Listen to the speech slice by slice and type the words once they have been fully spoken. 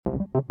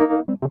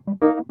Welcome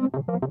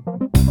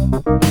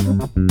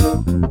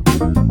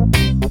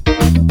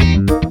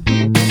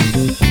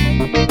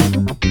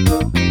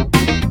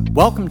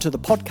to the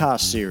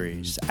podcast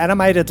series,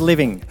 Animated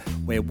Living,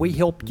 where we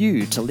help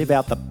you to live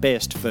out the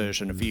best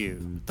version of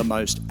you, the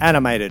most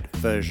animated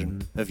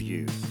version of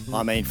you.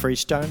 I'm Ian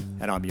Freestone,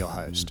 and I'm your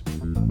host.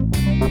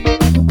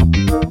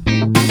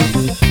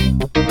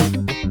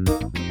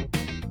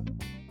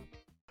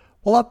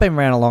 Well, I've been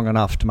around long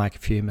enough to make a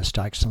few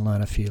mistakes and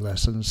learn a few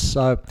lessons.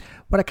 So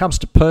when it comes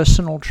to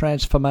personal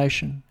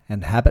transformation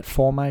and habit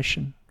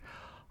formation,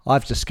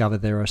 I've discovered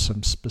there are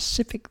some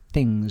specific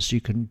things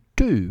you can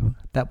do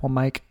that will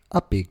make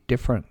a big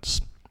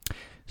difference.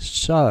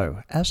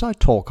 So, as I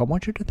talk, I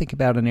want you to think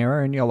about an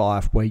area in your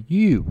life where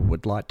you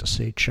would like to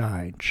see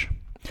change.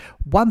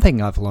 One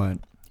thing I've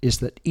learned is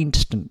that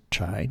instant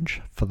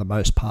change, for the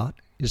most part,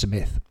 is a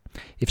myth.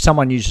 If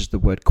someone uses the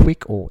word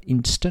quick or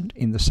instant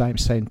in the same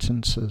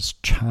sentence as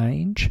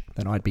change,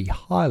 then I'd be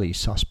highly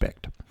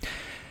suspect.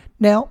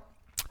 Now,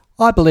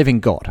 I believe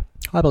in God.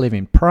 I believe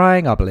in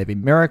praying, I believe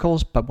in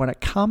miracles, but when it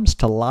comes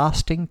to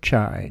lasting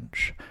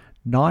change,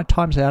 9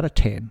 times out of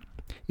 10,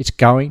 it's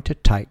going to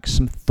take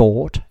some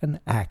thought and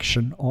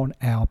action on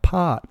our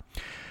part.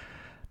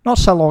 Not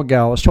so long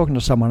ago, I was talking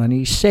to someone and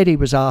he said he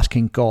was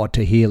asking God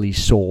to heal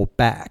his sore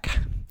back.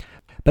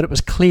 But it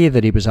was clear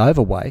that he was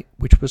overweight,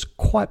 which was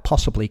quite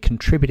possibly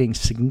contributing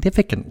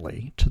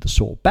significantly to the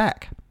sore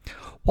back.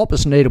 What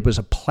was needed was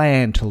a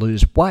plan to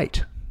lose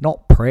weight,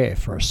 not prayer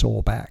for a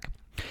sore back.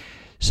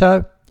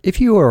 So,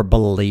 if you are a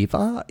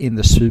believer in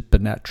the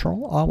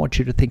supernatural, I want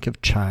you to think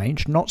of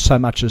change not so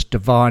much as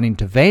divine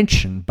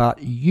intervention,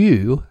 but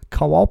you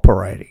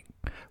cooperating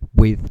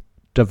with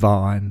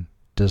divine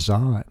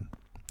design.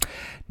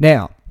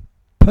 Now,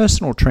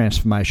 personal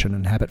transformation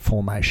and habit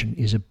formation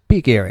is a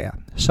big area,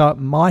 so it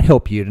might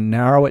help you to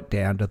narrow it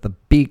down to the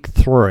big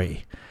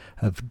 3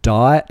 of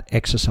diet,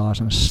 exercise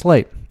and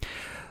sleep.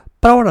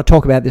 But I want to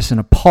talk about this in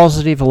a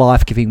positive,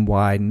 life-giving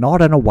way,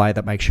 not in a way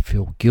that makes you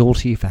feel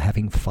guilty for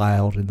having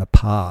failed in the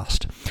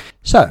past.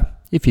 So,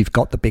 if you've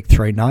got the big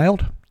 3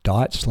 nailed,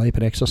 diet, sleep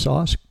and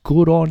exercise,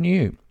 good on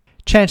you.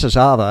 Chances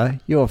are, though,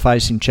 you're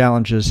facing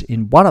challenges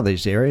in one of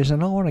these areas,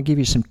 and I want to give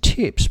you some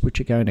tips which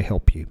are going to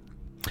help you.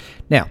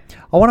 Now,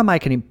 I want to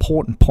make an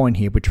important point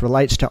here which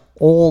relates to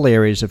all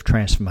areas of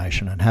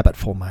transformation and habit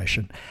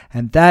formation,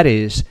 and that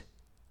is,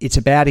 it's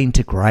about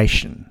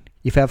integration.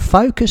 If our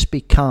focus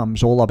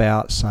becomes all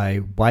about, say,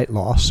 weight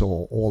loss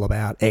or all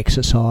about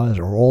exercise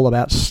or all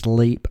about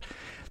sleep,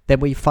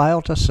 then we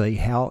fail to see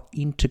how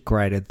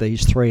integrated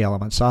these 3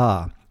 elements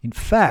are. In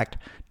fact,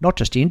 not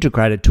just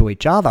integrated to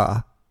each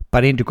other,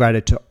 but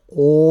integrated to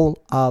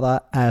all other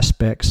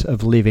aspects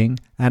of living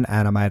an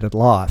animated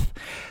life.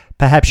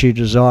 Perhaps you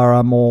desire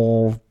a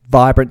more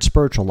vibrant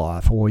spiritual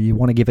life, or you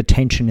want to give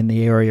attention in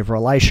the area of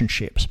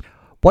relationships.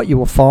 What you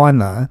will find,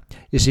 though,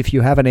 is if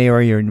you have an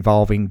area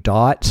involving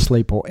diet,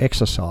 sleep or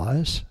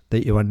exercise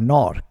that you are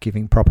not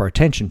giving proper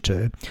attention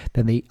to,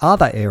 then the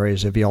other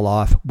areas of your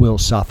life will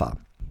suffer.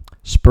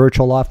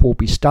 Spiritual life will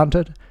be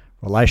stunted,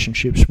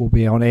 relationships will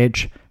be on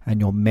edge, and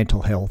your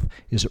mental health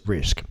is at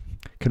risk.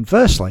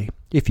 Conversely,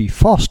 if you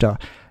foster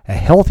a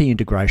healthy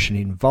integration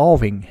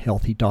involving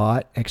healthy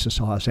diet,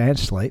 exercise and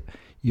sleep,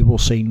 you will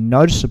see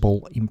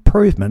noticeable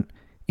improvement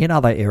in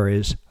other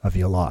areas of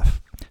your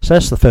life. So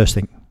that's the first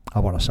thing I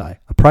want to say.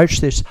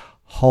 Approach this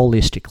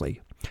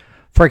holistically.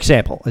 For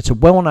example, it's a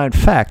well-known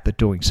fact that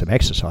doing some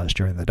exercise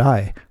during the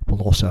day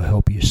will also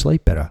help you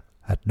sleep better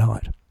at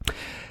night.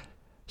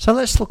 So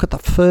let's look at the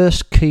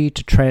first key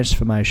to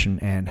transformation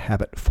and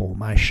habit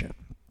formation.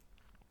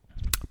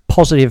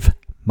 Positive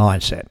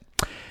mindset.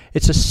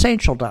 It's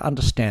essential to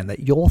understand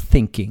that your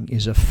thinking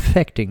is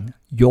affecting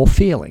your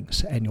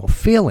feelings, and your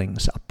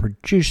feelings are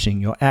producing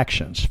your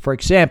actions. For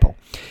example,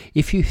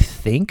 if you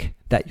think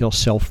that your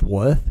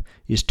self-worth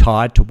is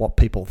tied to what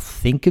people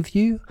think of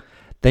you,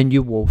 then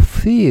you will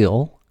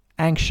feel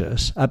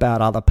anxious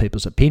about other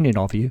people's opinion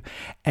of you,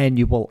 and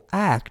you will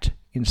act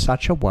in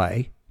such a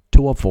way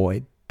to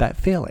avoid that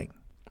feeling.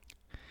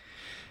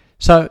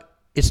 So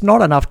it's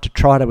not enough to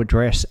try to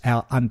address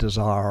our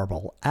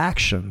undesirable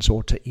actions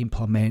or to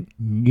implement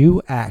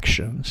new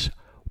actions.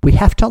 We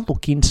have to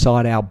look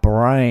inside our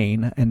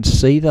brain and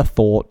see the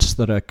thoughts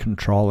that are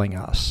controlling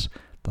us.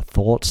 The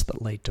thoughts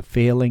that lead to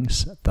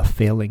feelings, the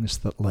feelings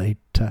that lead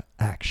to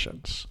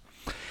actions.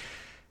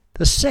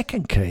 The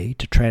second key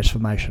to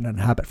transformation and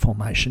habit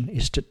formation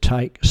is to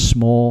take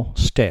small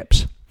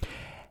steps.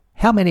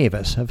 How many of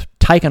us have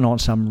taken on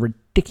some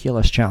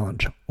ridiculous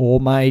challenge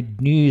or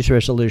made New Year's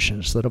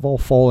resolutions that have all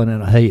fallen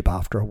in a heap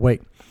after a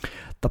week?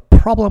 The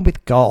problem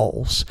with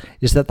goals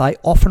is that they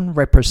often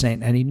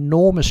represent an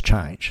enormous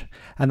change,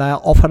 and they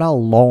are often a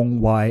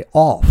long way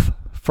off.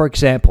 For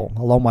example,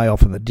 a long way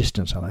off in the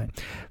distance,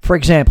 For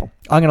example,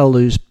 I'm going to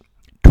lose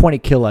 20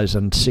 kilos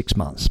in 6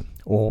 months,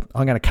 or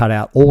I'm going to cut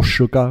out all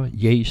sugar,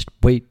 yeast,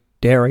 wheat,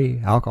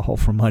 dairy, alcohol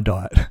from my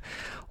diet,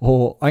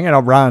 or I'm going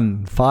to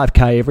run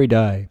 5K every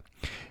day.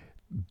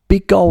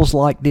 Big goals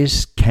like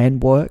this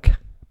can work,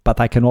 but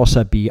they can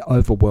also be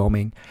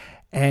overwhelming,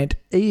 And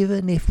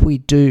even if we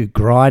do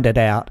grind it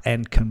out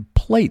and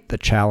complete the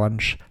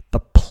challenge, the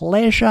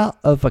pleasure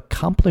of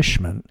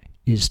accomplishment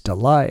is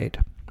delayed.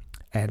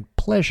 And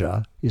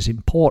pleasure is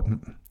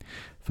important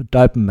for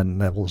dopamine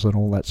levels and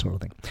all that sort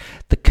of thing.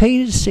 The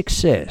key to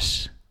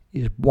success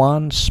is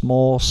one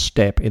small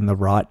step in the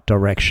right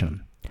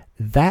direction.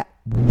 That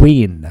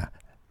win,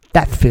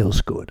 that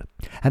feels good.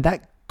 And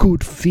that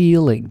good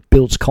feeling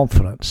builds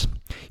confidence.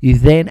 You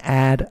then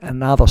add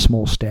another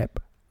small step,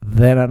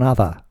 then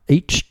another,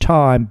 each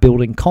time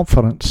building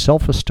confidence,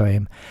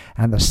 self-esteem,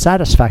 and the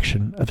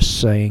satisfaction of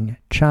seeing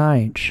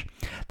change.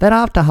 Then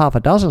after half a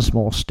dozen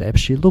small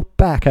steps, you look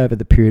back over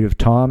the period of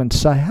time and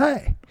say,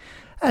 hey,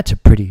 that's a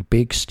pretty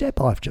big step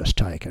I've just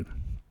taken.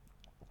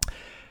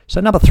 So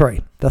number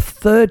 3, the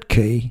third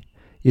key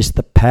is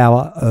the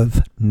power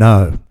of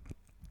no.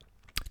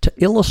 To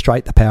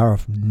illustrate the power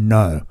of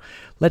no,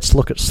 let's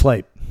look at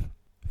sleep.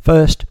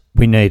 First,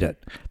 we need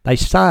it. They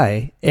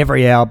say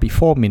every hour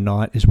before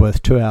midnight is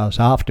worth 2 hours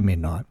after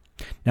midnight.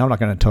 Now, I'm not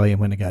going to tell you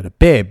when to go to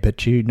bed,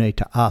 but you need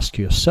to ask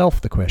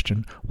yourself the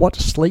question, what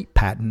sleep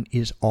pattern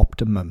is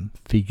optimum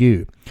for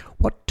you?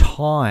 What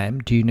time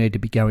do you need to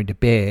be going to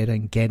bed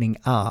and getting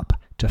up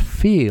to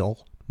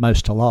feel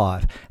most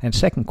alive? And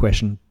second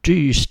question, do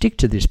you stick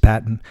to this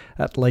pattern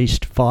at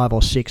least 5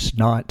 or 6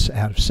 nights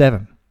out of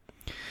 7?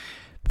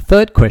 The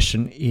third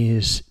question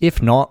is,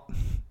 if not,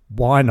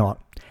 why not?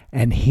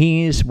 And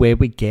here's where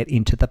we get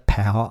into the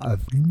power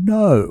of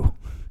no.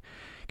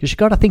 Because you've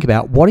got to think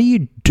about, what are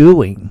you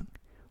doing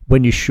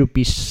when you should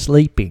be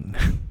sleeping?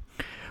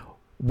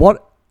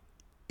 What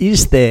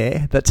is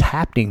there that's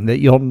happening that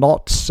you're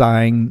not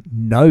saying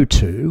no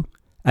to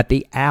at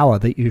the hour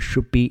that you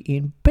should be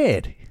in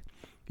bed?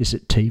 Is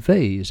it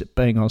TV? Is it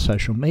being on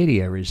social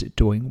media? Is it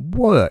doing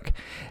work?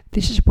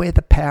 This is where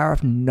the power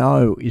of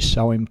no is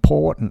so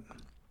important.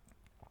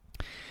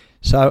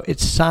 So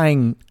it's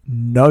saying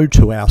no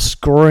to our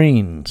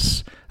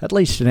screens, at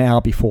least an hour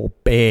before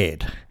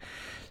bed.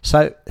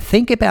 So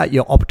think about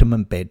your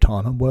optimum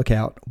bedtime and work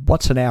out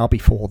what's an hour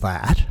before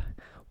that.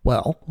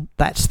 Well,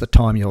 that's the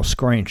time your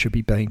screen should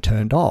be being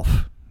turned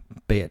off,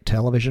 be it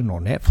television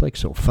or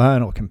Netflix or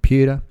phone or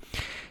computer.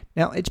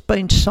 Now, it's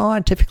been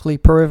scientifically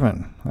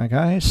proven,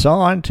 okay?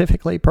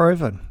 Scientifically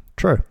proven,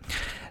 true,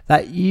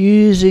 that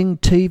using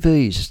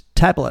TVs,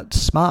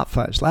 tablets,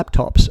 smartphones,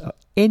 laptops,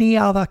 any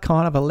other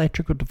kind of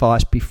electrical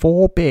device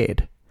before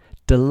bed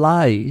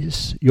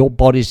delays your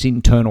body's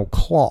internal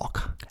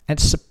clock and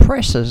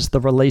suppresses the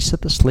release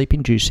of the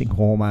sleep-inducing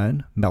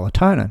hormone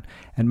melatonin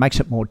and makes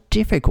it more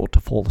difficult to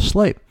fall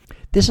asleep.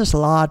 This is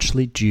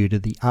largely due to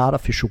the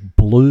artificial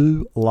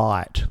blue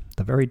light,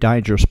 the very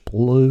dangerous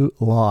blue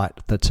light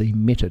that's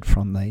emitted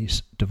from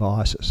these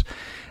devices.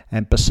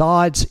 And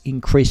besides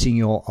increasing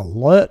your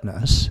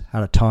alertness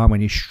at a time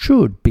when you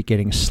should be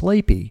getting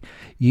sleepy,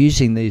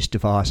 using these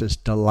devices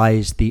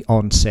delays the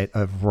onset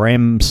of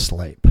REM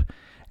sleep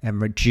and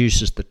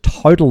reduces the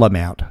total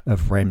amount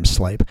of REM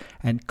sleep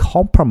and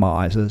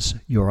compromises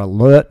your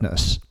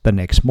alertness the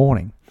next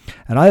morning.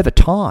 And over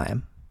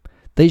time,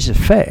 these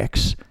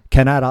effects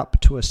can add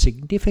up to a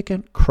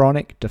significant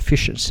chronic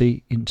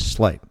deficiency in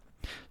sleep.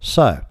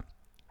 So,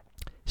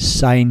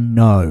 say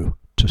no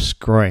to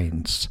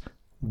screens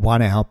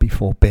 1 hour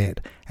before bed,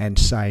 and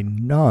say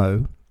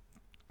no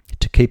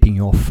to keeping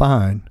your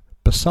phone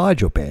beside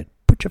your bed.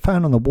 Put your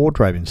phone on the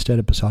wardrobe instead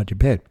of beside your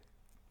bed.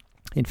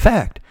 In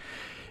fact,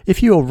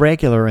 if you're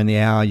regular in the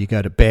hour you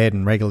go to bed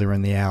and regular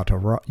in the hour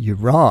you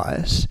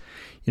rise,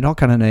 you're not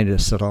going to need to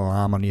set an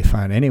alarm on your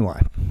phone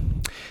anyway.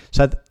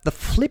 So the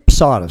flip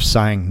side of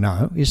saying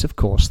no is, of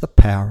course, the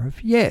power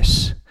of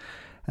yes.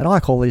 And I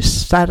call these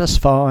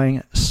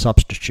satisfying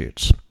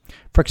substitutes.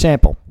 For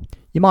example,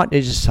 you might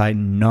need to say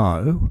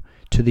no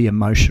to the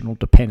emotional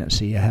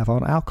dependency you have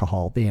on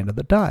alcohol at the end of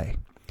the day.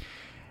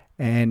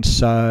 And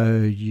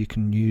so you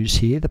can use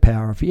here the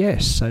power of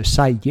yes. So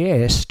say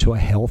yes to a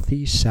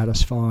healthy,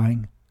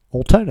 satisfying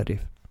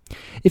alternative.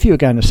 If you were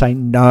going to say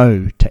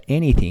no to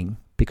anything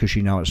because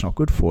you know it's not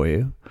good for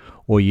you,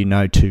 or you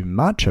know too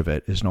much of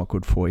it is not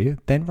good for you,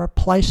 then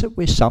replace it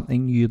with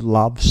something you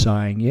love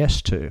saying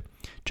yes to.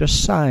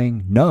 Just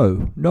saying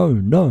no, no,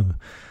 no.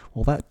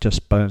 Well, that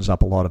just burns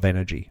up a lot of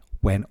energy,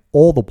 when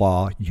all the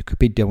while you could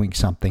be doing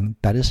something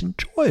that is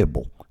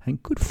enjoyable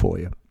and good for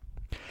you.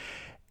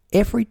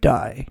 Every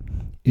day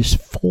is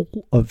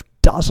full of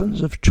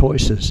dozens of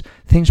choices,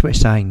 things we're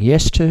saying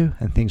yes to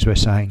and things we're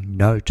saying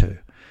no to.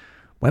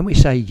 When we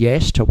say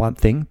yes to one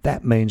thing,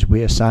 that means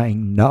we are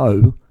saying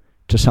no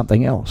to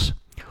something else.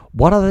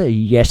 What are the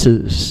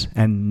yeses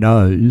and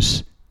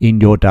nos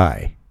in your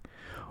day?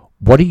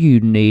 What are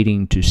you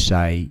needing to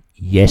say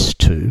yes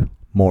to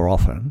more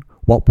often?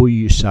 What will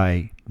you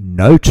say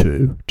no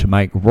to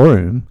make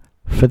room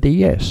for the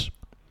yes?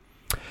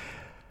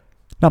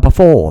 Number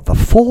 4, the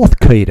fourth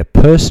key to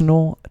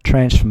personal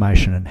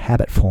transformation and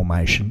habit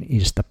formation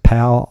is the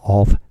power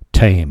of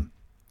team.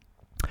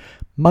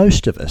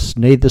 Most of us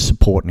need the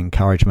support and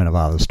encouragement of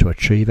others to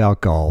achieve our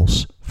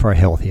goals for a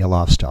healthier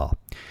lifestyle.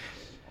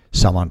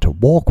 Someone to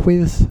walk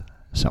with,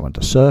 someone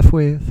to surf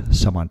with,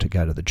 someone to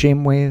go to the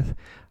gym with,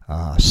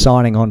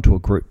 signing on to a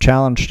group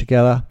challenge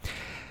together.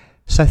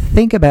 So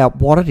think about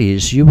what it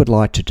is you would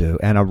like to do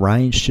and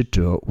arrange to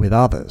do it with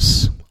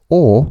others,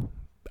 or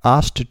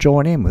ask to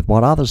join in with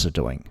what others are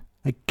doing.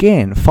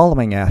 Again,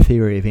 following our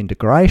theory of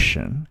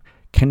integration,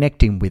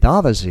 connecting with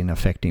others in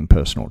affecting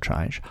personal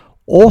change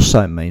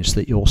also means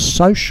that your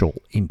social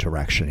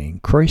interaction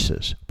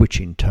increases,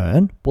 which in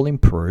turn will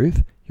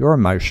improve your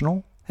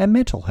emotional and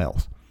mental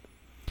health.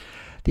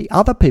 The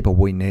other people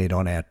we need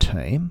on our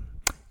team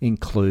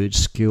include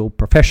skilled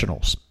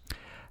professionals.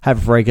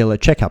 Have regular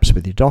checkups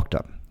with your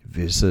doctor.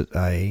 Visit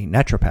a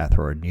naturopath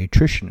or a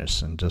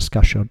nutritionist and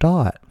discuss your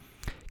diet.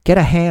 Get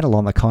a handle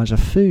on the kinds of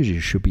foods you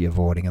should be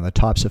avoiding and the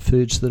types of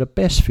foods that are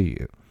best for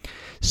you.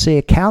 See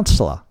a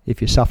counsellor if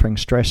you're suffering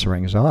stress or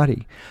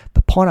anxiety.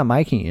 The point I'm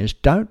making is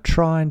don't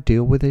try and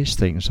deal with these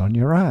things on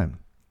your own.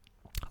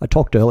 I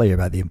talked earlier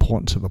about the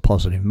importance of a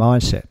positive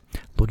mindset,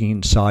 looking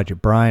inside your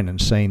brain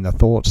and seeing the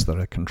thoughts that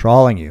are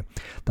controlling you.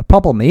 The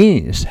problem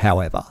is,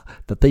 however,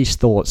 that these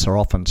thoughts are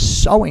often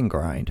so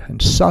ingrained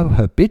and so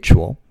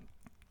habitual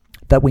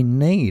that we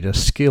need a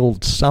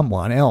skilled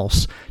someone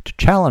else to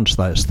challenge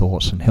those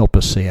thoughts and help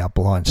us see our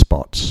blind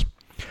spots.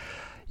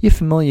 You're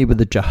familiar with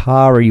the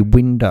Johari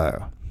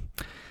window?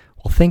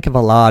 Well, think of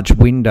a large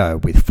window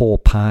with 4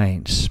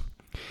 panes.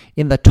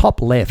 In the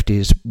top left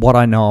is what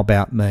I know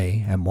about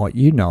me and what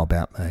you know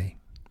about me.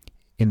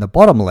 In the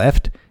bottom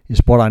left is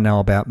what I know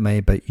about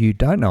me but you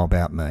don't know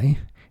about me.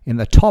 In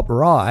the top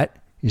right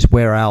is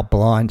where our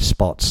blind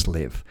spots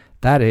live.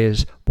 That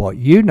is what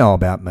you know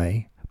about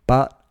me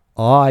but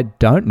I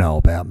don't know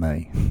about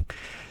me.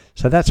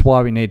 So that's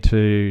why we need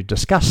to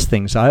discuss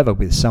things over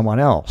with someone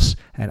else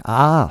and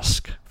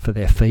ask for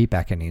their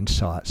feedback and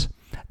insights.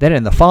 Then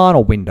in the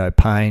final window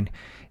pane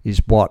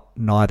is what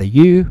neither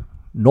you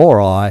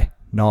nor I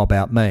know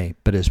about me,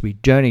 but as we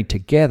journey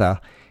together,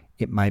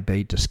 it may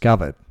be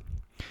discovered.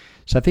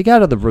 So if you go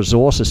to the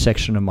resources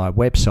section of my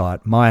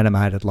website,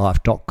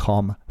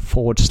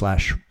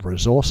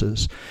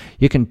 myanimatedlife.com/resources,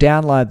 you can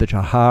download the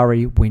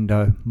Johari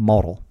window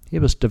model. It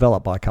was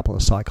developed by a couple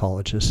of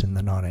psychologists in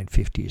the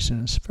 1950s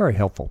and it's very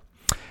helpful.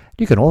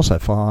 You can also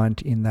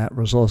find in that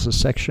resources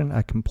section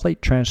a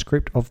complete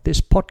transcript of this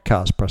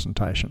podcast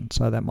presentation,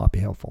 so that might be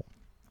helpful.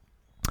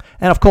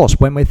 And of course,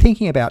 when we're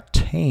thinking about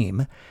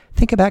team,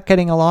 think about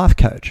getting a life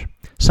coach,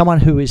 someone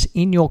who is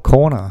in your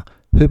corner,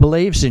 who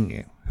believes in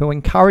you, who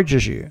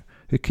encourages you,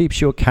 who keeps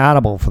you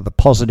accountable for the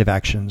positive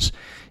actions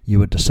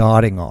you are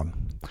deciding on.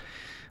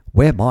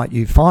 Where might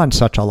you find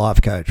such a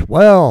life coach?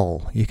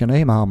 Well, you can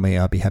email me.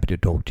 I'd be happy to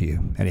talk to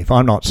you. And if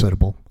I'm not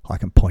suitable, I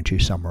can point you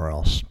somewhere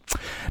else.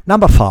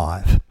 Number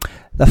 5,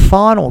 the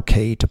final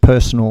key to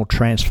personal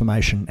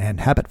transformation and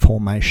habit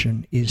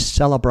formation is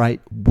celebrate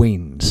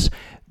wins.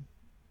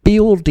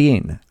 Build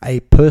in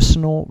a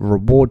personal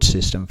reward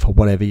system for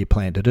whatever you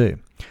plan to do.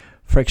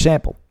 For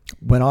example,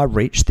 when I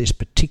reach this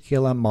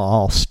particular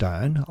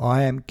milestone,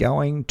 I am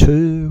going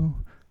to,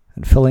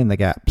 and fill in the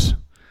gaps.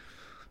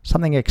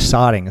 Something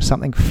exciting,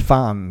 something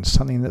fun,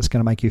 something that's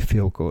going to make you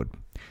feel good.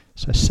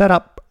 So set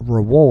up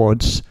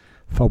rewards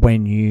for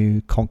when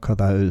you conquer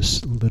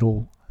those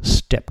little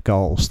step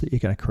goals that you're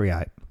going to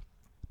create.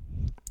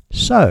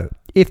 So,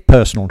 if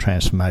personal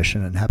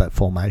transformation and habit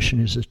formation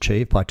is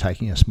achieved by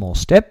taking a small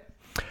step,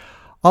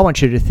 I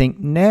want you to think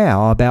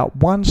now about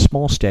one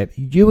small step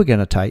you are going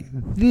to take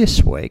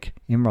this week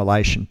in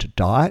relation to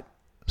diet,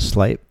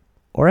 sleep,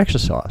 or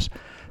exercise.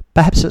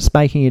 Perhaps it's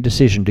making a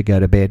decision to go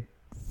to bed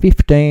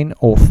 15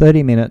 or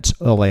 30 minutes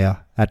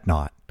earlier at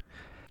night.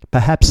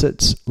 Perhaps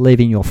it's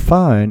leaving your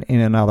phone in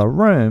another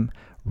room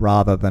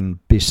rather than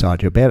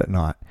beside your bed at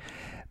night.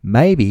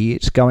 Maybe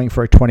it's going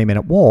for a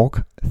 20-minute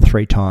walk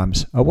 3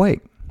 times a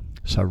week.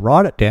 So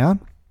write it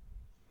down.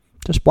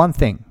 Just one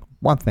thing.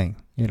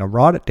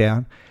 Write it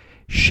down.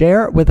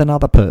 Share it with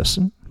another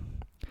person.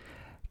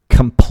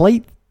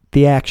 Complete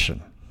the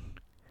action.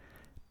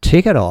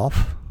 Tick it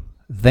off.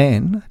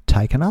 Then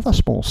take another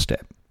small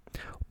step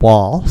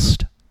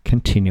whilst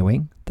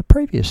continuing the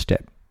previous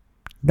step.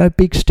 No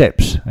big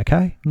steps,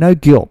 okay? No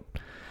guilt.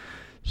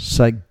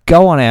 So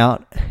go on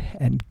out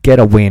and get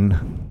a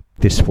win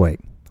this week.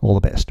 All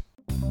the best.